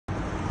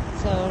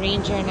So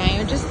Ranger and I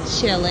are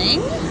just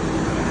chilling.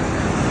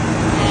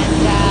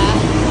 And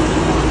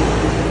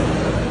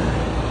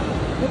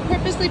we're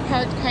purposely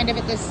parked kind of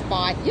at this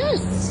spot,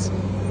 yes,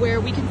 where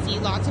we can see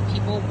lots of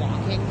people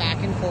walking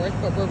back and forth,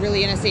 but we're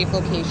really in a safe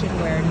location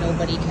where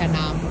nobody can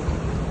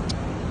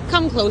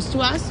come close to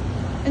us.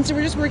 And so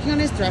we're just working on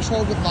his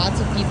threshold with lots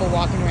of people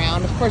walking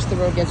around. Of course, the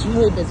road gets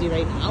really busy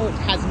right now. It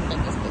hasn't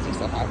been this busy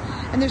so far.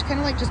 And there's kind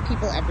of like just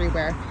people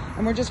everywhere.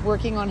 And we're just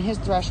working on his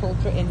threshold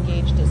for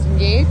Engage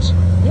Disengage.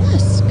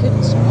 Yes,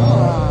 good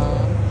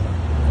job.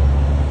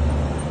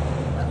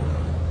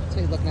 So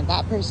he's looking at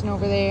that person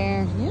over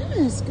there.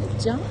 Yes, good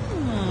job.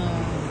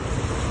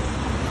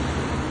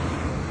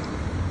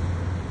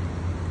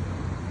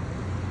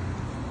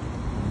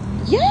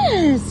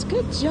 Yes,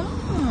 good job.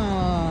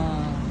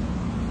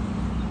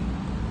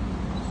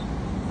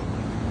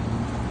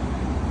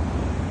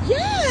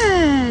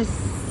 Yes,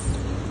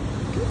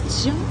 good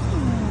job.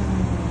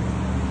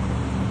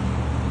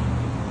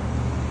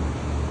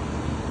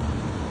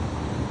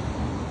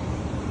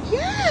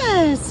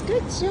 Yes,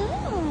 good job.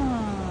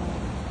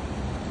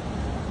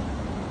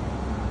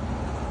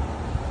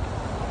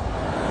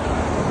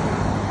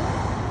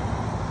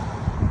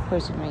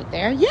 Person right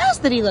there. Yes,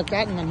 that he looked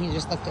at, and then he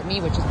just looked at me,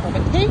 which is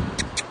perfect. Hey,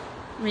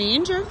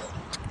 Ranger.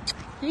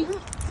 Hey.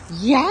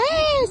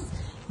 Yes,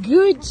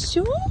 good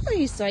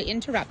choice. So I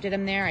interrupted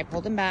him there. I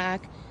pulled him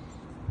back.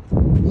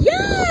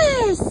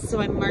 Yes. So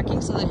I'm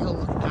marking so that he'll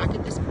look back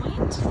at this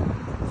point.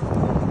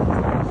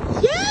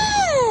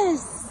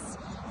 Yes.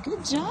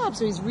 Good job.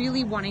 So he's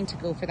really wanting to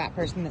go for that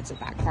person that's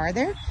back far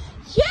there.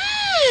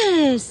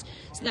 Yes.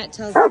 So that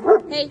tells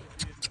him, hey,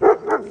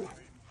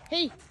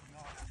 hey,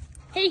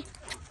 hey,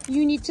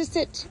 you need to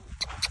sit.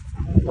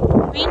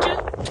 Ranger.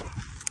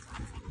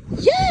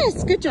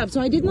 Yes, good job.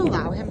 So I didn't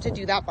allow him to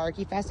do that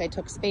barky fest. I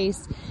took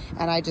space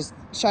and I just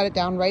shut it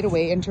down right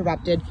away,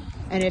 interrupted.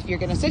 And if you're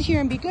going to sit here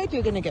and be good,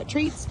 you're going to get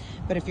treats.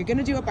 But if you're going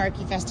to do a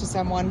barky fest to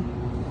someone,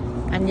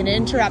 I'm going to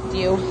interrupt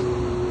you.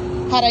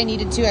 Had I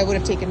needed to, I would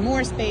have taken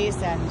more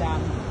space and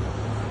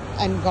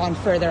gone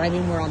further. I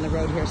mean, we're on the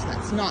road here, so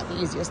that's not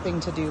the easiest thing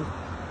to do.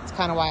 It's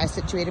kind of why I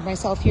situated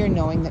myself here,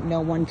 knowing that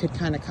no one could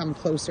kind of come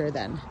closer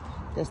than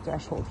this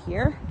threshold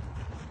here.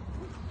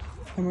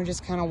 And we're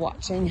just kind of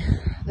watching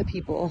the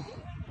people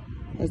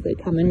as they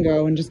come and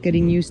go and just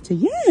getting used to,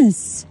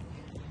 yes,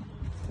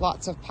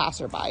 lots of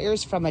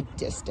passerbyers from a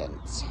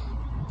distance.